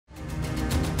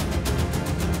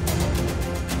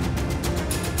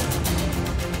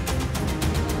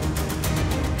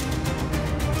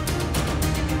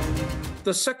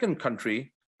The second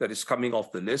country that is coming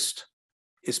off the list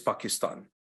is Pakistan.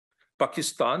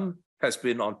 Pakistan has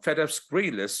been on FATF's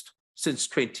grey list since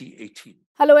 2018.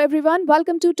 Hello everyone,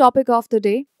 welcome to Topic of the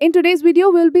Day. In today's video,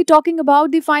 we'll be talking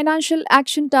about the Financial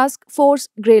Action Task Force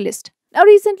grey list. Now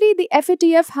recently, the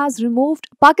FATF has removed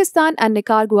Pakistan and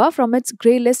Nicaragua from its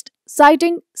grey list,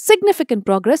 citing significant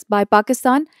progress by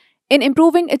Pakistan in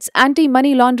improving its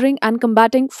anti-money laundering and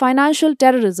combating financial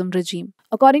terrorism regime.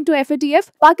 According to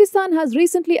FATF, Pakistan has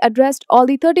recently addressed all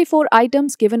the 34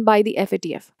 items given by the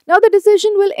FATF. Now, the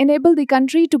decision will enable the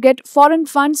country to get foreign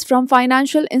funds from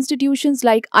financial institutions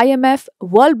like IMF,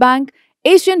 World Bank,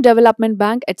 Asian Development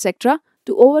Bank, etc.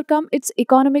 to overcome its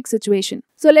economic situation.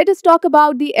 So, let us talk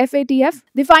about the FATF.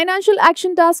 The Financial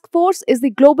Action Task Force is the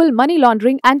global money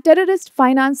laundering and terrorist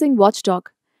financing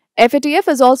watchdog. FATF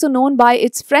is also known by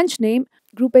its French name,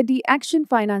 Groupe d'Action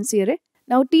Financière.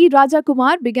 Now, T. Raja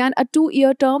Kumar began a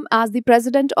 2-year term as the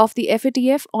president of the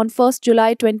FATF on 1st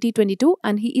July 2022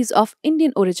 and he is of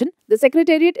Indian origin. The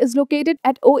secretariat is located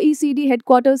at OECD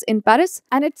headquarters in Paris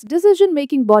and its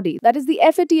decision-making body, that is the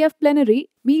FATF plenary,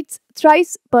 meets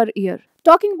thrice per year.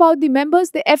 Talking about the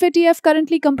members, the FATF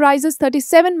currently comprises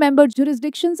 37 member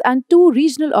jurisdictions and 2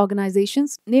 regional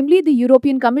organizations, namely the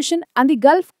European Commission and the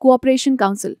Gulf Cooperation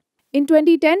Council. In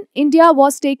 2010, India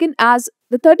was taken as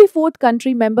the 34th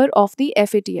country member of the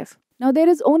FATF. Now, there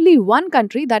is only one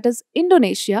country, that is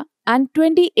Indonesia, and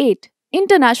 28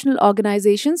 international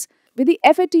organizations with the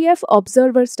FATF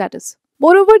observer status.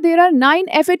 Moreover, there are 9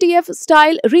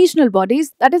 FATF-style regional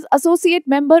bodies, that is associate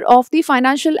member of the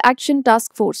Financial Action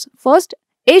Task Force. First,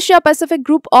 Asia Pacific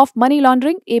Group of Money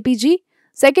Laundering, APG.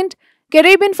 Second,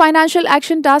 Caribbean Financial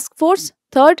Action Task Force.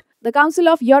 Third, the Council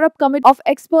of Europe Committee of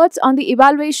Experts on the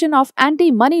Evaluation of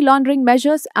Anti-Money Laundering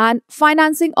Measures and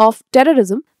Financing of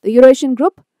Terrorism, the Eurasian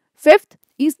Group. Fifth,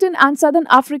 Eastern and Southern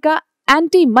Africa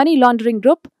Anti-Money Laundering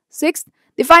Group. Sixth,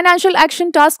 the Financial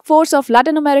Action Task Force of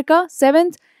Latin America.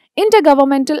 Seventh,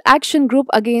 Intergovernmental Action Group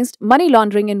Against Money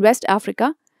Laundering in West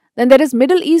Africa. Then there is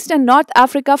Middle East and North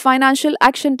Africa Financial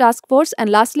Action Task Force. And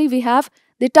lastly, we have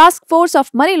the Task Force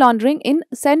of Money Laundering in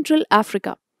Central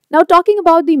Africa. Now, talking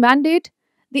about the mandate,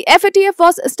 the FATF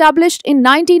was established in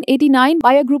 1989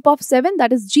 by a group of 7,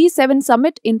 that is G7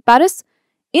 Summit in Paris,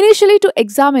 initially to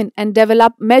examine and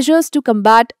develop measures to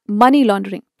combat money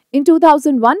laundering. In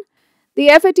 2001, the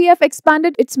FATF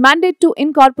expanded its mandate to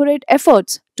incorporate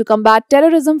efforts to combat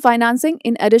terrorism financing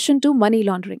in addition to money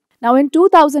laundering. Now, in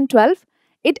 2012,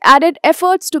 it added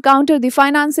efforts to counter the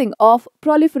financing of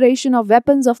proliferation of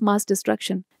weapons of mass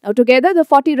destruction. Now, together, the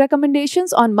 40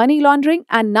 recommendations on money laundering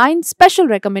and 9 special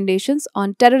recommendations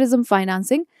on terrorism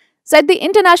financing set the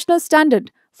international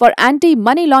standard for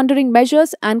anti-money laundering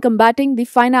measures and combating the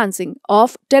financing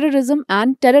of terrorism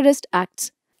and terrorist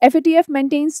acts. FATF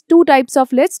maintains 2 types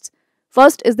of lists.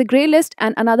 First is the grey list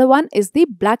and another one is the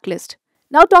black list.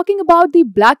 Now, talking about the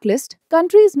black list,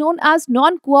 countries known as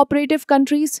non-cooperative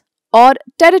countries or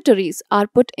territories are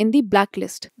put in the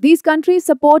blacklist. These countries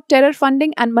support terror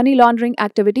funding and money laundering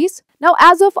activities. Now,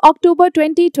 as of October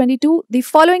 2022, the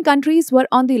following countries were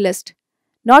on the list: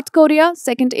 North Korea,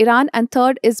 second Iran, and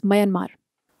third is Myanmar.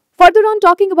 Further on,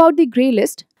 talking about the grey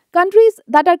list, countries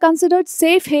that are considered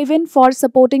safe haven for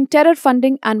supporting terror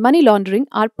funding and money laundering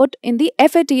are put in the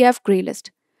FATF grey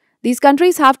list. These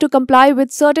countries have to comply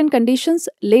with certain conditions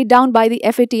laid down by the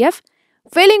FATF,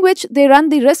 failing which they run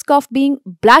the risk of being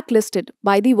blacklisted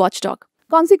by the watchdog.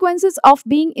 Consequences of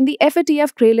being in the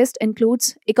FATF grey list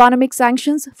includes economic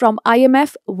sanctions from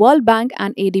IMF, World Bank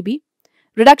and ADB,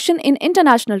 reduction in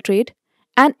international trade,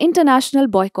 and international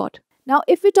boycott. Now,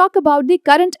 if we talk about the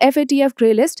current FATF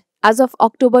grey list as of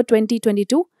October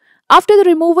 2022, after the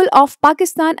removal of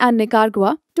Pakistan and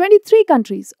Nicaragua, 23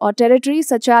 countries or territories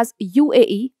such as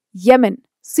UAE, Yemen,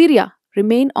 Syria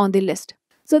remain on the list.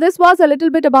 So this was a little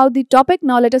bit about the topic.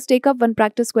 Now let us take up one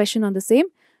practice question on the same.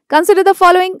 Consider the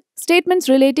following statements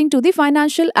relating to the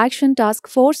Financial Action Task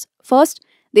Force. First,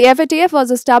 the FATF was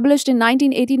established in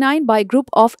 1989 by a group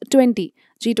of 20,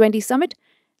 G20 Summit.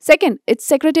 Second, its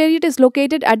secretariat is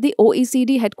located at the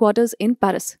OECD headquarters in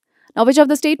Paris. Now, which of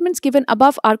the statements given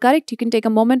above are correct? You can take a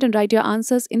moment and write your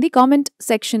answers in the comment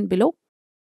section below.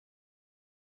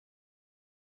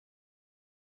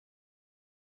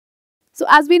 So,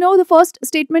 as we know, the first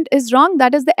statement is wrong.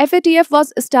 That is, the FATF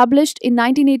was established in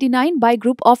 1989 by a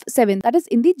group of 7. That is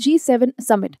in the G7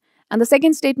 Summit. And the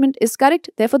second statement is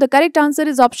correct. Therefore, the correct answer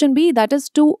is option B, that is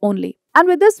 2 only. And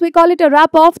with this, we call it a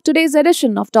wrap of today's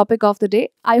edition of Topic of the Day.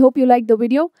 I hope you liked the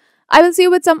video. I will see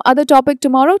you with some other topic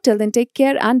tomorrow. Till then, take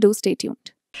care and do stay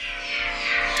tuned.